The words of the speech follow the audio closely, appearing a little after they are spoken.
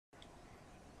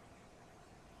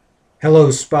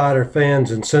Hello, Spider fans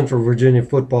and Central Virginia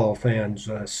football fans.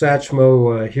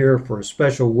 Satchmo here for a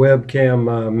special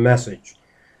webcam message.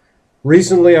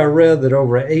 Recently, I read that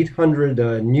over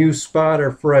 800 new Spider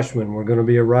freshmen were going to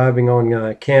be arriving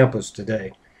on campus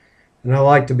today. And I'd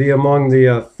like to be among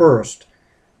the first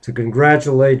to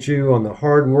congratulate you on the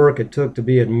hard work it took to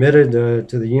be admitted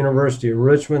to the University of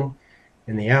Richmond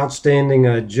and the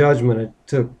outstanding judgment it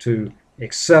took to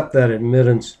accept that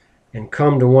admittance and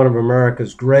come to one of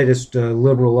America's greatest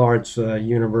liberal arts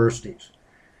universities.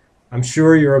 I'm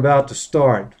sure you're about to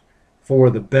start for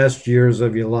the best years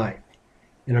of your life.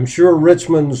 And I'm sure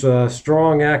Richmond's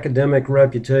strong academic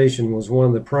reputation was one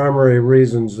of the primary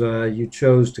reasons you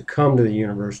chose to come to the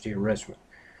University of Richmond.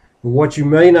 But what you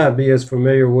may not be as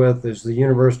familiar with is the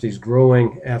university's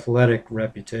growing athletic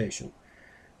reputation.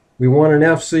 We won an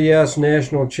FCS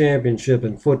national championship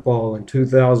in football in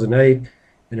 2008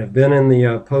 and have been in the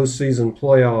postseason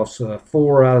playoffs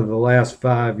 4 out of the last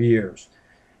 5 years.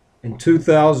 In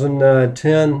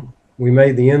 2010, we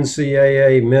made the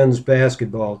NCAA men's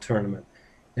basketball tournament,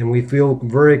 and we field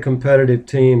very competitive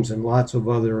teams in lots of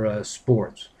other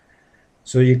sports.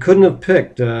 So you couldn't have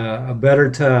picked a better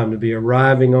time to be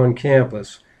arriving on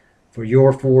campus for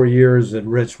your 4 years at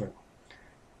Richmond.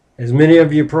 As many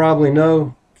of you probably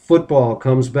know, football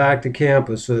comes back to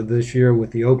campus this year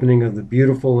with the opening of the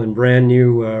beautiful and brand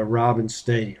new Robins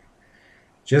Stadium.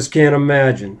 Just can't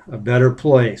imagine a better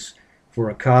place for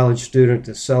a college student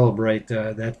to celebrate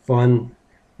that fun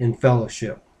and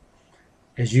fellowship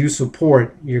as you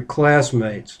support your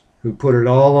classmates who put it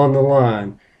all on the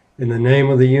line in the name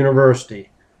of the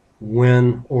university,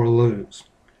 win or lose.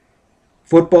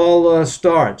 Football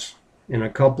starts in a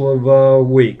couple of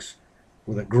weeks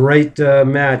with a great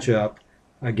matchup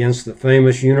against the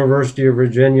famous University of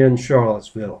Virginia in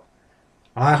Charlottesville.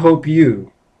 I hope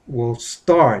you will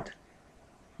start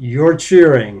your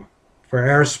cheering for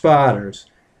our Spiders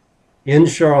in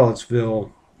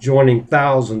Charlottesville, joining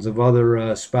thousands of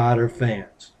other Spider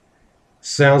fans.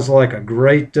 Sounds like a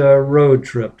great road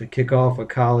trip to kick off a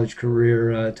college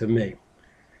career to me.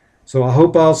 So I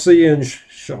hope I'll see you in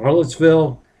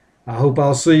Charlottesville. I hope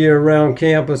I'll see you around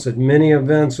campus at many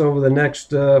events over the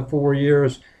next 4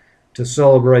 years to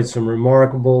celebrate some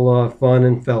remarkable fun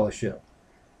and fellowship.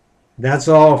 That's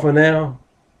all for now.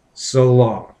 So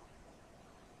long.